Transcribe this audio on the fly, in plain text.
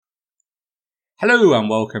Hello and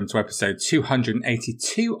welcome to episode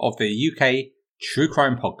 282 of the UK True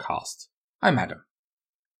Crime Podcast. I'm Adam.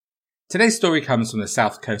 Today's story comes from the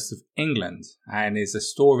south coast of England and is a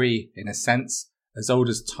story, in a sense, as old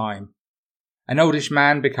as time. An oldish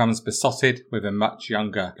man becomes besotted with a much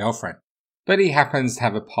younger girlfriend, but he happens to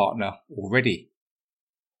have a partner already.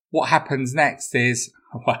 What happens next is,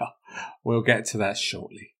 well, we'll get to that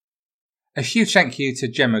shortly. A huge thank you to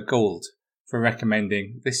Gemma Gould for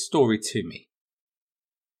recommending this story to me.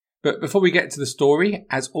 But before we get to the story,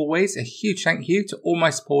 as always, a huge thank you to all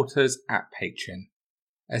my supporters at Patreon,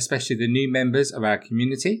 especially the new members of our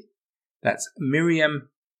community. That's Miriam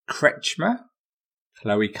Kretschmer,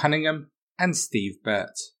 Chloe Cunningham, and Steve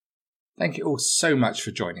Burt. Thank you all so much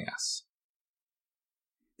for joining us.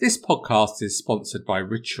 This podcast is sponsored by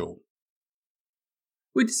Ritual.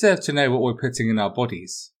 We deserve to know what we're putting in our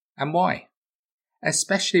bodies, and why,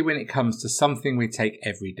 especially when it comes to something we take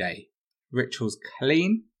every day. Ritual's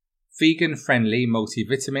clean, vegan-friendly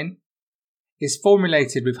multivitamin is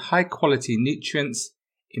formulated with high-quality nutrients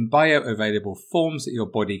in bioavailable forms that your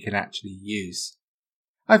body can actually use.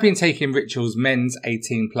 I've been taking Ritual's Men's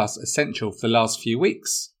 18 Plus Essential for the last few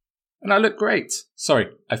weeks, and I look great. Sorry,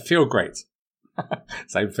 I feel great.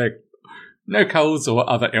 Same thing. No colds or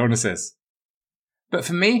other illnesses. But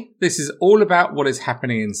for me, this is all about what is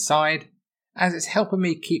happening inside, as it's helping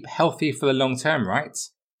me keep healthy for the long term, right?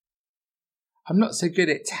 I'm not so good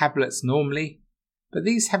at tablets normally, but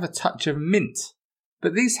these have a touch of mint.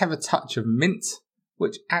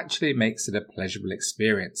 Which actually makes it a pleasurable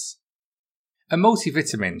experience. A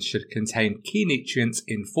multivitamin should contain key nutrients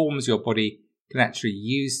in forms your body can actually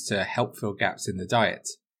use to help fill gaps in the diet.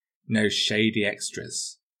 No shady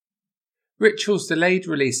extras. Ritual's delayed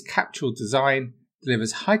release capsule design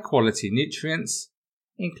delivers high quality nutrients,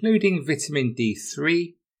 including vitamin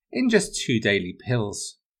D3 in just 2 daily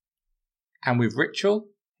pills. And with Ritual,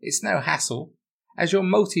 it's no hassle, as your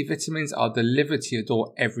multivitamins are delivered to your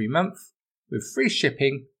door every month with free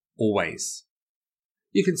shipping always.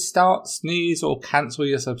 You can start, snooze or cancel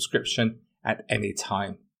your subscription at any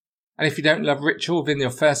time. And if you don't love Ritual within your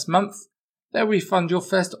first month, they'll refund your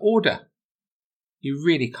first order. You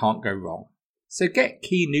really can't go wrong. So get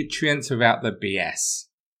key nutrients without the BS.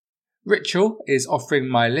 Ritual is offering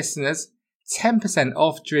my listeners 10%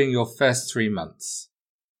 off during your first 3 months.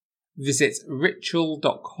 Visit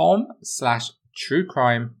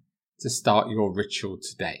ritual.com/truecrime to start your ritual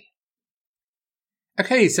today.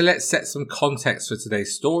 Okay, so let's set some context for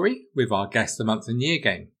today's story with our Guess the Month and Year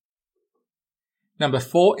game. Number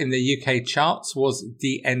 4 in the UK charts was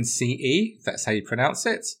DNCE, if that's how you pronounce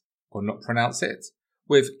it, or not pronounce it,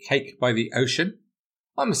 with Cake by the Ocean.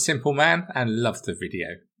 I'm a simple man and loved the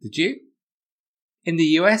video. Did you? In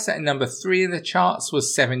the US, at number 3 in the charts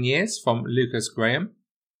was 7 Years from Lucas Graham.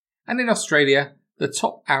 And in Australia, the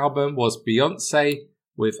top album was Beyoncé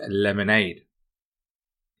with Lemonade.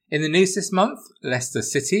 In the news this month, Leicester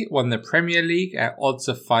City won the Premier League at odds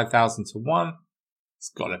of 5,000 to 1.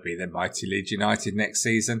 It's got to be the mighty Leeds United next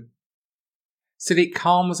season. Sadiq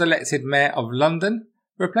Khan was elected Mayor of London,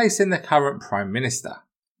 replacing the current Prime Minister.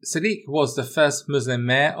 Sadiq was the first Muslim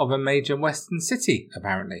mayor of a major Western city,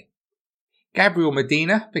 apparently. Gabriel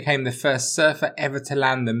Medina became the first surfer ever to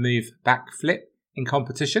land the move backflip in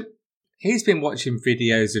competition. He's been watching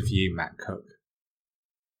videos of you, Matt Cook.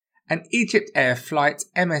 An Egypt Air flight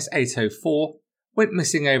MS-804 went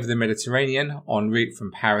missing over the Mediterranean en route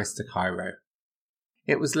from Paris to Cairo.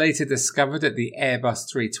 It was later discovered that the Airbus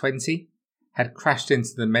 320 had crashed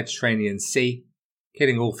into the Mediterranean Sea,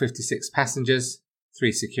 killing all 56 passengers,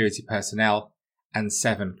 3 security personnel, and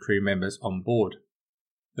 7 crew members on board.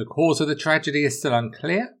 The cause of the tragedy is still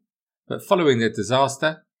unclear, but following the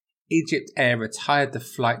disaster, Egypt Air retired the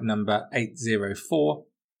flight number 804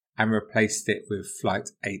 and replaced it with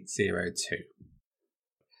flight 802.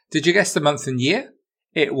 Did you guess the month and year?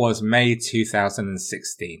 It was May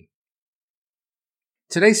 2016.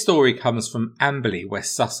 Today's story comes from Amberley,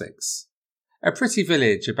 West Sussex, a pretty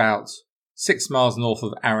village about 6 miles north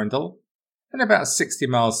of Arundel and about 60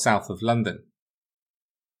 miles south of London.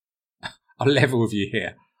 I'll level with you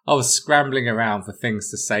here. I was scrambling around for things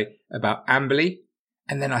to say about Amberley,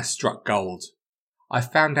 and then I struck gold. I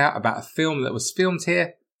found out about a film that was filmed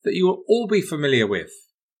here that you will all be familiar with.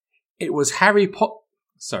 It was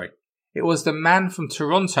It was The Man from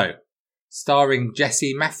Toronto, starring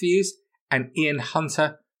Jesse Matthews and Ian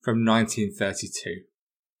Hunter from 1932.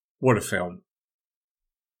 What a film.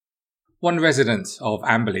 One resident of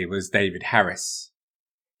Amberley was David Harris.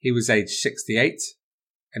 He was aged 68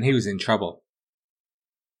 and he was in trouble.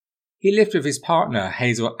 He lived with his partner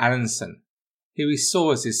Hazel Allenson, who he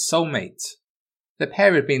saw as his soulmate. The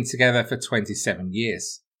pair had been together for 27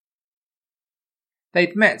 years.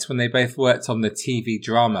 They'd met when they both worked on the TV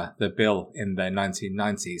drama The Bill in the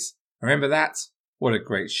 1990s. Remember that? What a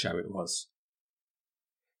great show it was.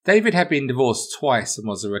 David had been divorced twice and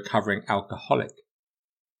was a recovering alcoholic.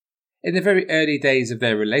 In the very early days of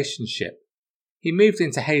their relationship, he moved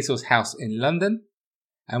into Hazel's house in London,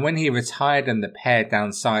 and when he retired and the pair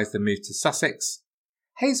downsized and moved to Sussex,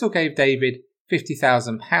 Hazel gave David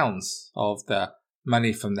 £50,000 of the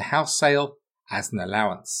money from the house sale as an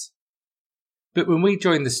allowance. But when we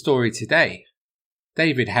join the story today,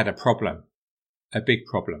 David had a problem. A big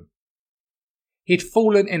problem. He'd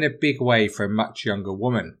fallen in a big way for a much younger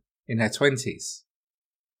woman in her 20s.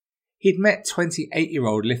 He'd met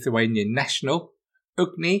 28-year-old Lithuanian national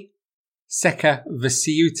Ugnė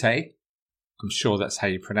Sekavičiūtė, I'm sure that's how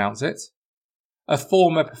you pronounce it, a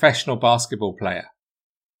former professional basketball player.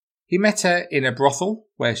 He met her in a brothel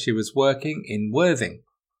where she was working in Worthing,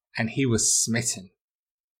 and he was smitten.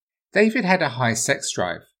 David had a high sex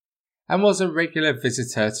drive and was a regular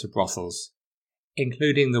visitor to brothels,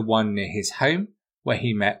 including the one near his home where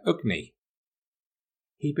he met Ugnė.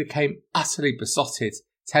 He became utterly besotted,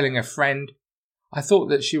 telling a friend, "I thought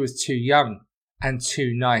that she was too young and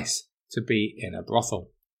too nice to be in a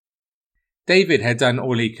brothel." David had done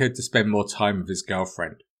all he could to spend more time with his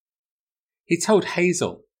girlfriend. He told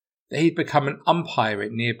Hazel that he'd become an umpire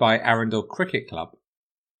at nearby Arundel Cricket Club.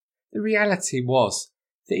 The reality was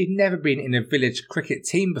that he'd never been in a village cricket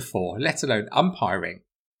team before, let alone umpiring.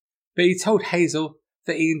 But he told Hazel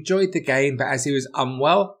that he enjoyed the game, but as he was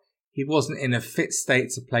unwell, he wasn't in a fit state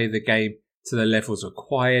to play the game to the levels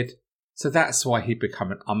required, so that's why he'd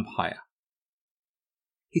become an umpire.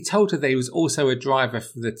 He told her that he was also a driver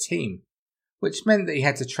for the team, which meant that he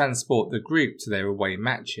had to transport the group to their away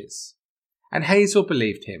matches. And Hazel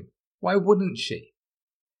believed him. Why wouldn't she?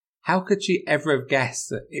 How could she ever have guessed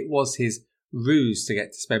that it was his ruse to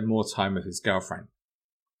get to spend more time with his girlfriend?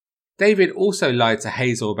 David also lied to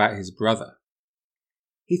Hazel about his brother.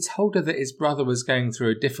 He told her that his brother was going through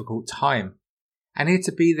a difficult time and he had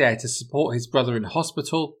to be there to support his brother in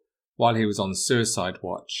hospital while he was on suicide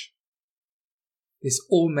watch. This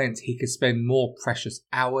all meant he could spend more precious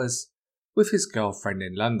hours with his girlfriend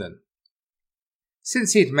in London.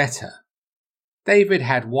 Since he'd met her, David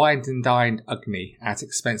had wined and dined Ugnė at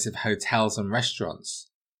expensive hotels and restaurants,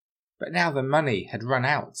 but now the money had run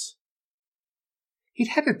out. He'd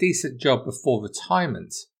had a decent job before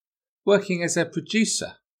retirement, working as a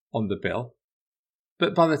producer on The Bill,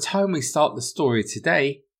 but by the time we start the story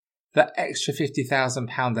today, that extra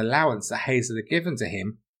 £50,000 allowance that Hazel had given to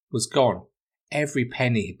him was gone. Every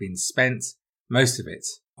penny had been spent, most of it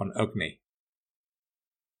on Ugnė.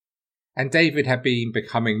 And David had been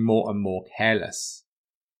becoming more and more careless.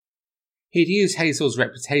 He'd used Hazel's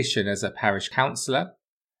reputation as a parish councillor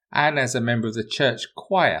and as a member of the church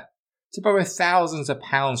choir to borrow thousands of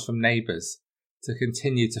pounds from neighbours to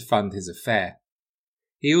continue to fund his affair.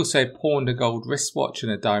 He also pawned a gold wristwatch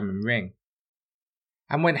and a diamond ring.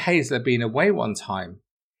 And when Hazel had been away one time,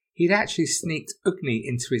 he'd actually sneaked Ugnė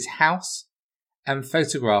into his house and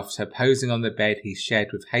photographed her posing on the bed he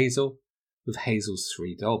shared with Hazel's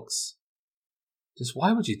 3 dogs. Just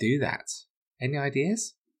why would you do that? Any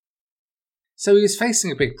ideas? So he was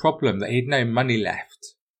facing a big problem that he had no money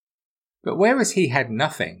left. But whereas he had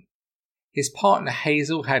nothing, his partner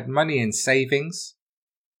Hazel had money in savings,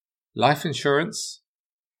 life insurance,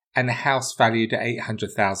 and a house valued at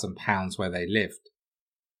 £800,000 where they lived.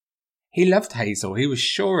 He loved Hazel, he was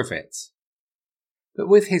sure of it. But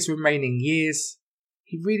with his remaining years,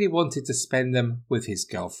 he really wanted to spend them with his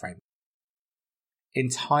girlfriend. In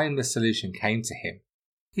time, the solution came to him.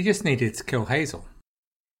 He just needed to kill Hazel.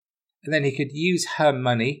 And then he could use her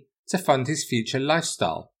money to fund his future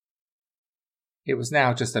lifestyle. It was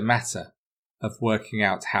now just a matter of working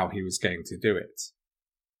out how he was going to do it.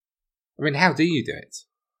 I mean, how do you do it?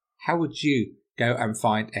 How would you go and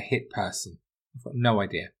find a hit person? I've got no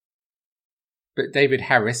idea. But David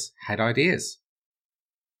Harris had ideas.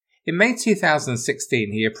 In May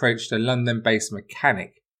 2016, he approached a London-based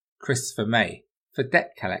mechanic, Christopher May, for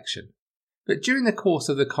debt collection. But during the course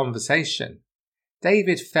of the conversation,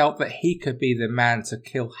 David felt that he could be the man to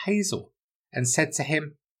kill Hazel and said to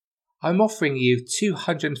him, "I'm offering you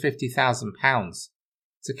 £250,000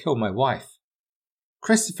 to kill my wife."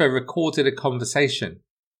 Christopher recorded a conversation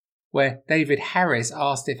where David Harris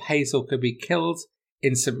asked if Hazel could be killed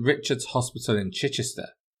in St Richard's Hospital in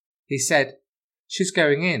Chichester. He said, "She's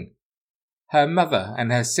going in. Her mother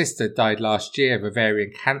and her sister died last year of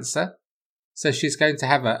ovarian cancer, so she's going to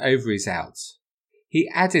have her ovaries out." He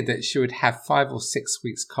added that she would have 5 or 6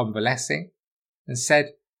 weeks convalescing and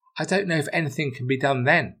said, I don't know if anything can be done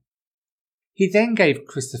then. He then gave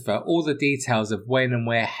Christopher all the details of when and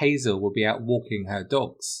where Hazel would be out walking her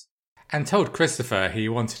dogs, and told Christopher he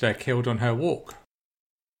wanted her killed on her walk.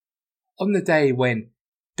 On the day when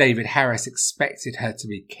David Harris expected her to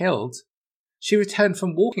be killed, she returned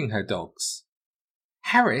from walking her dogs.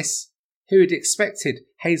 Harris, who had expected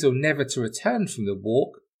Hazel never to return from the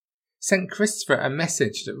walk, sent Christopher a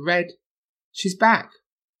message that read, "She's back.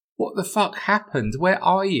 What the fuck happened? Where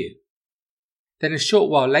are you?" Then a short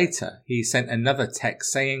while later, he sent another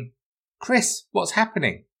text saying, "Chris, what's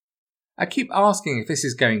happening? I keep asking if this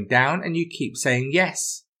is going down and you keep saying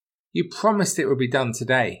yes. You promised it would be done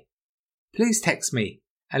today. Please text me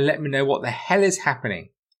and let me know what the hell is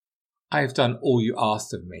happening. I have done all you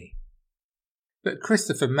asked of me." But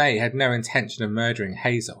Christopher May had no intention of murdering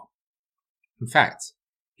Hazel. In fact,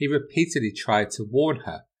 he repeatedly tried to warn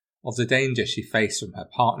her of the danger she faced from her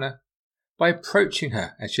partner by approaching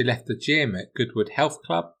her as she left the gym at Goodwood Health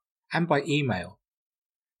Club and by email.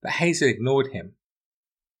 But Hazel ignored him.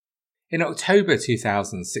 In October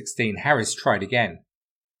 2016, Harris tried again.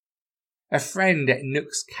 A friend at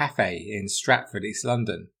Nook's Cafe in Stratford, East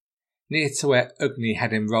London, near to where Ugni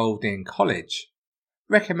had enrolled in college,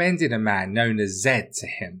 recommended a man known as Zed to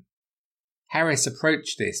him. Harris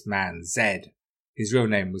approached this man, Zed. His real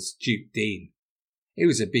name was Duke Dean. He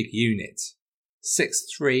was a big unit,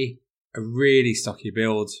 6'3", a really stocky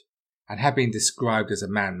build, and had been described as a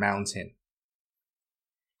man-mountain.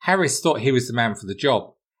 Harris thought he was the man for the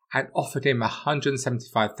job and offered him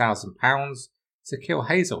 £175,000 to kill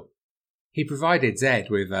Hazel. He provided Zed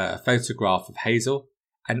with a photograph of Hazel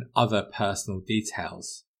and other personal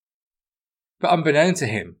details. But unbeknown to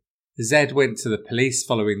him, Zed went to the police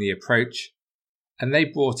following the approach, and they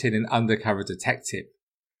brought in an undercover detective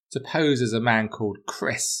to pose as a man called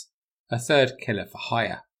Chris, a third killer for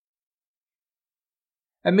hire.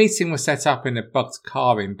 A meeting was set up in a bugged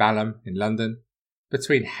car in Balham in London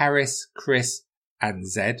between Harris, Chris and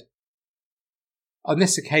Zed. On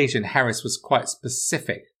this occasion, Harris was quite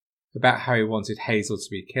specific about how he wanted Hazel to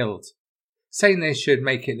be killed, saying they should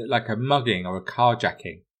make it look like a mugging or a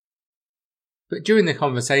carjacking. But during the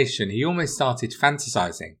conversation, he almost started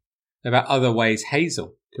fantasizing about other ways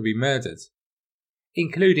Hazel could be murdered,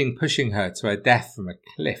 including pushing her to her death from a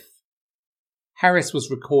cliff. Harris was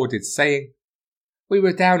recorded saying, "We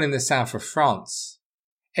were down in the south of France.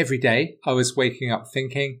 Every day I was waking up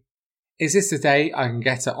thinking, is this the day I can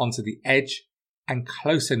get her onto the edge and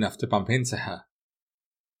close enough to bump into her?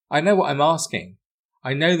 I know what I'm asking.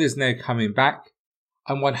 I know there's no coming back.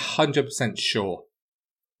 I'm 100% sure.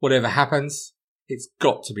 Whatever happens, it's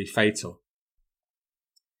got to be fatal."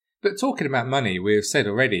 But talking about money, we've said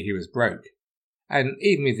already he was broke. And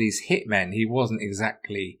even with these hitmen, he wasn't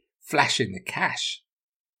exactly flashing the cash.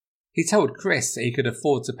 He told Chris that he could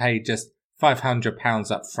afford to pay just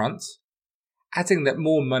 £500 up front, adding that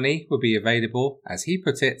more money would be available, as he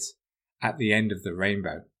put it, at the end of the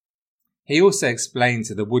rainbow. He also explained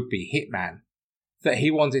to the would-be hitman that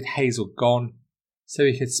he wanted Hazel gone so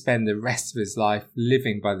he could spend the rest of his life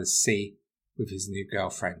living by the sea with his new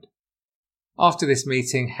girlfriend. After this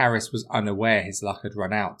meeting, Harris was unaware his luck had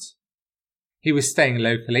run out. He was staying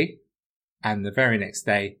locally, and the very next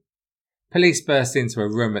day, police burst into a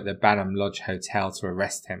room at the Balham Lodge Hotel to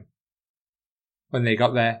arrest him. When they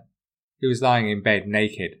got there, he was lying in bed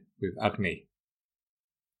naked with Ugni.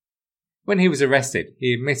 When he was arrested,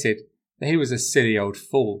 he admitted that he was a silly old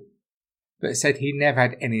fool, but said he never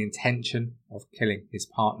had any intention of killing his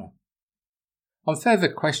partner. On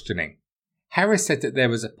further questioning, Harris said that there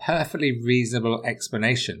was a perfectly reasonable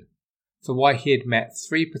explanation for why he had met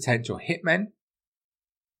 3 potential hitmen.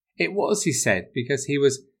 It was, he said, because he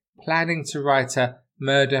was planning to write a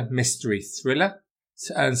murder mystery thriller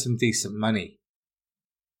to earn some decent money.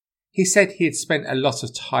 He said he had spent a lot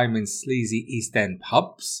of time in sleazy East End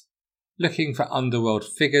pubs, looking for underworld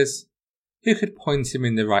figures who could point him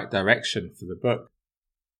in the right direction for the book.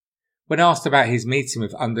 When asked about his meeting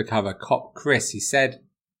with undercover cop Chris, he said,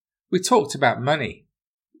 "We talked about money.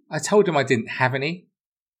 I told him I didn't have any.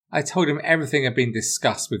 I told him everything had been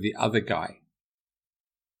discussed with the other guy."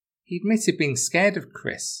 He admitted being scared of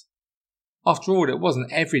Chris. After all, it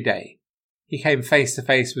wasn't every day he came face to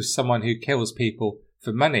face with someone who kills people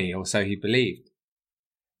for money, or so he believed.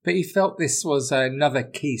 But he felt this was another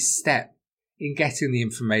key step in getting the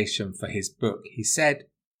information for his book. He said,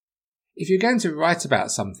 "If you're going to write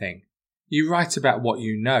about something, you write about what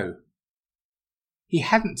you know." He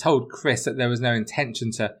hadn't told Chris that there was no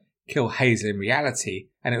intention to kill Hazel in reality,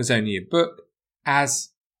 and it was only a book,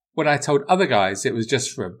 as, when I told other guys it was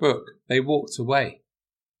just for a book, they walked away.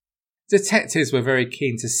 Detectives were very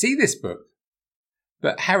keen to see this book,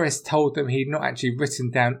 but Harris told them he'd not actually written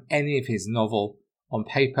down any of his novel on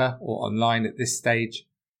paper or online at this stage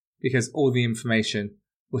because all the information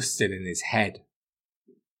was still in his head.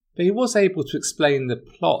 But he was able to explain the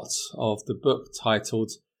plot of the book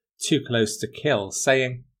titled Too Close to Kill,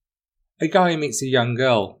 saying, "A guy meets a young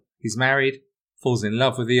girl, he's married, falls in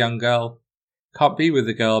love with the young girl, can't be with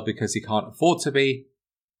the girl because he can't afford to be,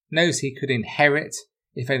 knows he could inherit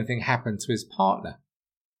if anything happened to his partner.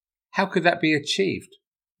 How could that be achieved?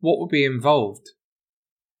 What would be involved?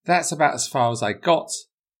 That's about as far as I got,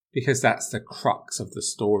 because that's the crux of the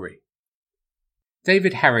story."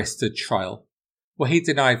 David Harris stood trial, where he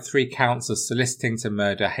denied 3 counts of soliciting to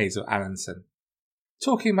murder Hazel Allinson.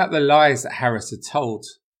 Talking about the lies that Harris had told,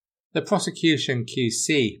 the prosecution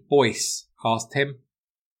QC, Boyce, asked him,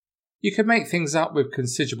 "You could make things up with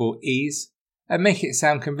considerable ease and make it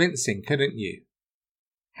sound convincing, couldn't you?"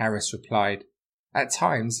 Harris replied, "At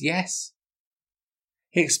times, yes."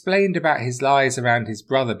 He explained about his lies around his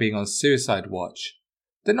brother being on suicide watch,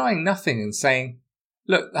 denying nothing and saying,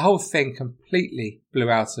 "Look, the whole thing completely blew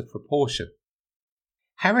out of proportion."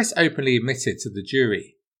 Harris openly admitted to the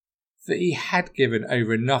jury that he had given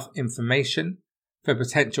over enough information for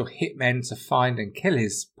potential hitmen to find and kill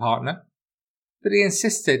his partner, but he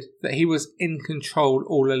insisted that he was in control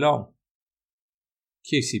all along.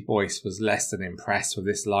 QC Boyce was less than impressed with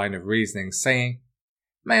this line of reasoning, saying,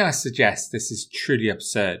 "May I suggest this is truly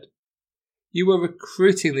absurd? You were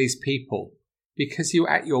recruiting these people because you were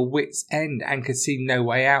at your wits' end and could see no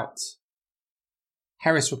way out."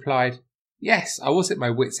 Harris replied, "Yes, I was at my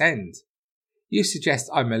wits' end. You suggest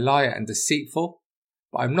I'm a liar and deceitful,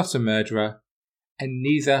 but I'm not a murderer, and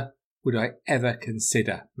neither would I ever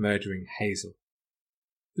consider murdering Hazel."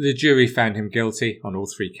 The jury found him guilty on all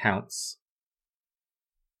 3 counts.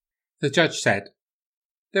 The judge said,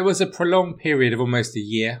 there was a prolonged period of almost a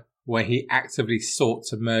year where he actively sought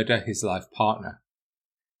to murder his life partner.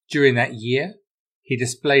 During that year, he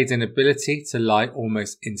displayed an ability to lie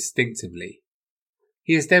almost instinctively.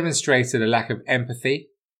 He has demonstrated a lack of empathy,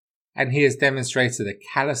 and he has demonstrated a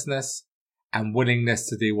callousness and willingness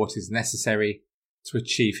to do what is necessary to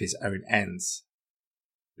achieve his own ends.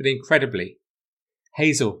 But incredibly,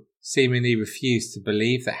 Hazel seemingly refused to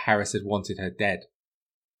believe that Harris had wanted her dead.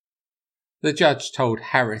 The judge told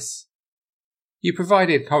Harris, "You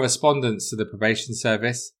provided correspondence to the probation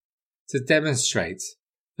service to demonstrate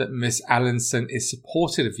that Miss Allinson is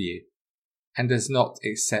supportive of you and does not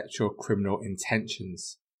accept your criminal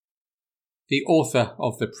intentions. The author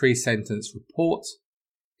of the pre-sentence report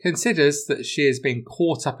considers that she has been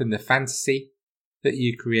caught up in the fantasy that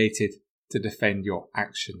you created to defend your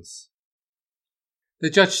actions." The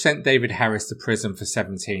judge sent David Harris to prison for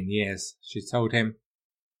 17 years. She told him,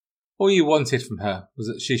 "All you wanted from her was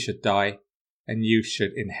that she should die and you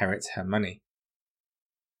should inherit her money.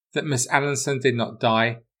 That Miss Allinson did not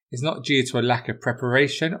die is not due to a lack of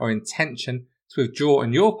preparation or intention to withdraw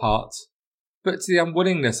on your part, but to the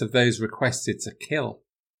unwillingness of those requested to kill.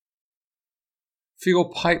 For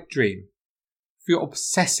your pipe dream, for your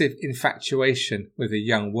obsessive infatuation with a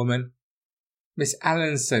young woman, Miss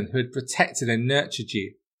Allinson, who had protected and nurtured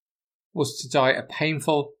you, was to die a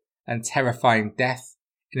painful and terrifying death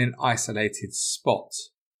in an isolated spot.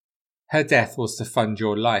 Her death was to fund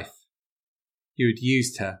your life. You had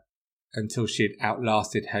used her until she had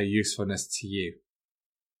outlasted her usefulness to you."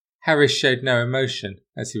 Harris showed no emotion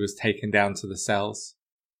as he was taken down to the cells.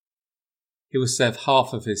 He will serve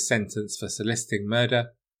half of his sentence for soliciting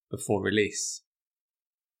murder before release.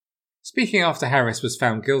 Speaking after Harris was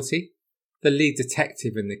found guilty, the lead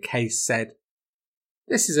detective in the case said,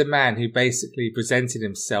 "This is a man who basically presented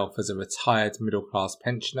himself as a retired middle-class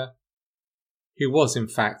pensioner, who was in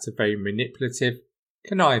fact a very manipulative,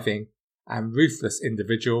 conniving and ruthless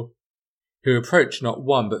individual who approached not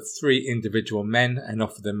 1 but 3 individual men and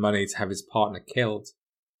offered them money to have his partner killed.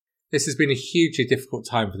 This has been a hugely difficult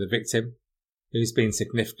time for the victim, who has been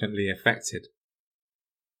significantly affected.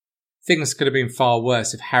 Things could have been far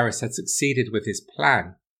worse if Harris had succeeded with his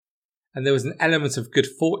plan, and there was an element of good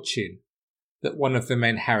fortune that one of the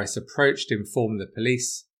men Harris approached informed the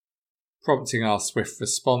police, prompting our swift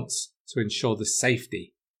response to ensure the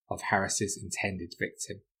safety of Harris's intended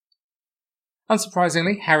victim."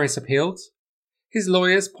 Unsurprisingly, Harris appealed. His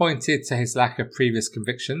lawyers pointed to his lack of previous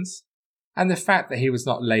convictions and the fact that he was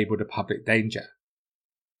not labelled a public danger.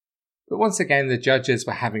 But once again, the judges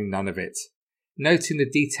were having none of it, noting the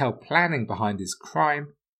detailed planning behind his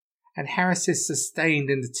crime and Harris's sustained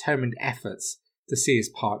and determined efforts to see his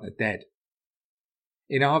partner dead.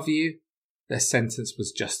 "In our view, their sentence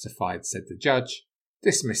was justified," said the judge,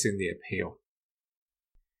 dismissing the appeal.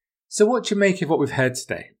 So what do you make of what we've heard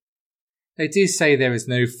today? They do say there is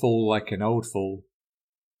no fool like an old fool.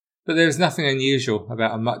 But there is nothing unusual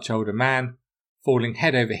about a much older man falling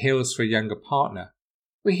head over heels for a younger partner.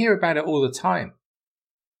 We hear about it all the time.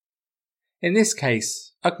 In this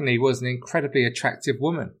case, Agni was an incredibly attractive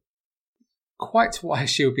woman. Quite why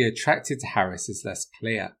she would be attracted to Harris is less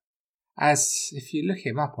clear, as if you look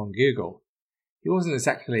him up on Google, he wasn't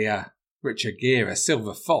exactly a Richard Gere, a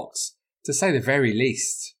silver fox, to say the very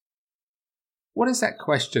least. What is that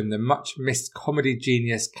question the much-missed comedy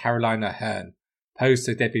genius Caroline Aherne posed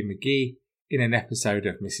to Debbie McGee in an episode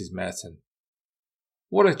of Mrs. Merton?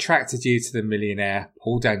 What attracted you to the millionaire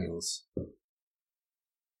Paul Daniels?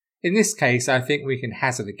 In this case, I think we can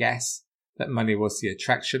hazard a guess that money was the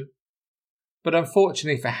attraction. But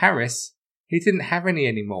unfortunately for Harris, he didn't have any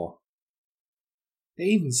anymore. But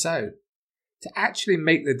even so, to actually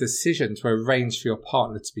make the decision to arrange for your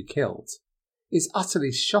partner to be killed is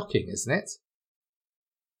utterly shocking, isn't it?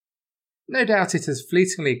 No doubt it has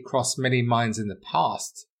fleetingly crossed many minds in the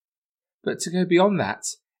past, but to go beyond that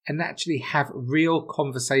and actually have real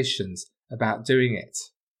conversations about doing it,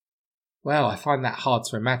 well, I find that hard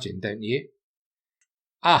to imagine, don't you?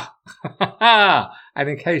 And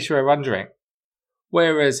in case you were wondering,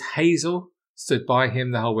 whereas Hazel stood by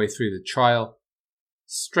him the whole way through the trial,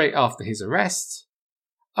 straight after his arrest,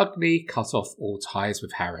 Agni cut off all ties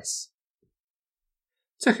with Harris.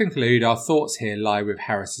 To conclude, our thoughts here lie with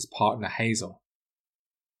Harris's partner Hazel.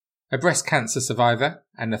 A breast cancer survivor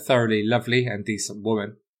and a thoroughly lovely and decent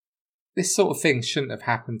woman, this sort of thing shouldn't have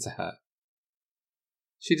happened to her.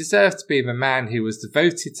 She deserved to be with a man who was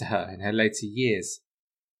devoted to her in her later years,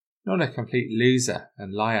 not a complete loser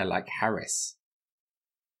and liar like Harris.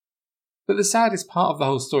 But the saddest part of the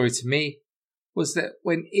whole story to me was that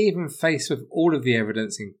when even faced with all of the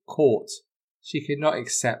evidence in court, she could not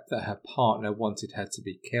accept that her partner wanted her to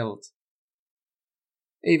be killed.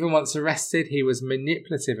 Even once arrested, he was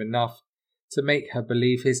manipulative enough to make her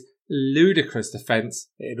believe his ludicrous defence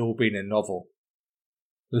it had all been a novel.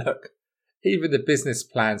 Look, even the business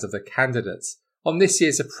plans of the candidates on this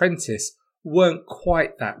year's Apprentice weren't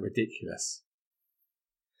quite that ridiculous.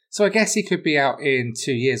 So I guess he could be out in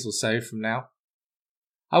 2 years or so from now.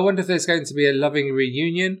 I wonder if there's going to be a loving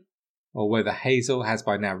reunion, or whether Hazel has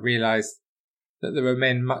by now realised that there are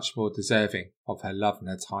men much more deserving of her love and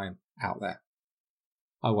her time out there.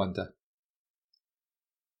 I wonder.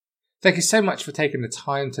 Thank you so much for taking the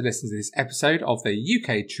time to listen to this episode of the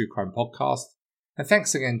UK True Crime Podcast, and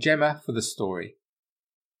thanks again, Gemma, for the story.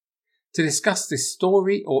 To discuss this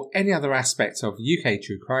story or any other aspect of UK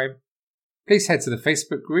True Crime, please head to the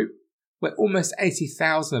Facebook group where almost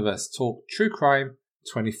 80,000 of us talk true crime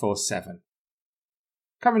 24/7.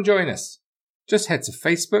 Come and join us. Just head to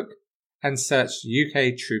Facebook and search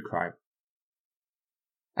UK True Crime.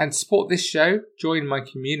 And to support this show, join my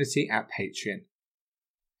community at Patreon.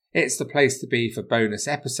 It's the place to be for bonus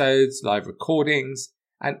episodes, live recordings,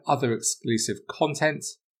 and other exclusive content,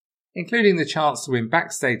 including the chance to win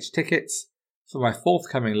backstage tickets for my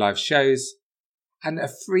forthcoming live shows, and a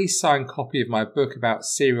free signed copy of my book about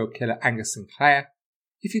serial killer Angus Sinclair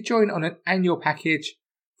if you join on an annual package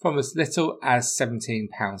from as little as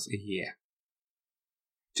 £17 a year.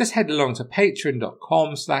 Just head along to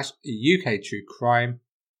patreon.com/UKTrueCrime.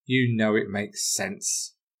 You know it makes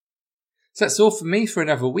sense. So that's all from me for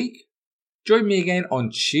another week. Join me again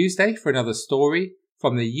on Tuesday for another story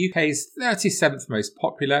from the UK's 37th most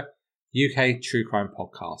popular UK True Crime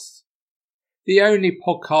podcast. The only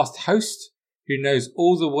podcast host who knows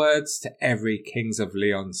all the words to every Kings of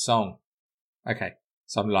Leon song. Okay,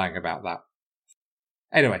 so I'm lying about that.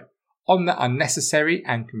 Anyway, on that unnecessary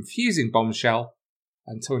and confusing bombshell,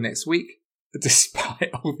 until next week,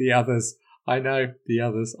 despite all the others, I know,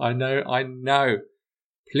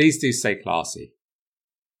 please do stay classy.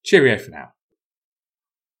 Cheerio for now.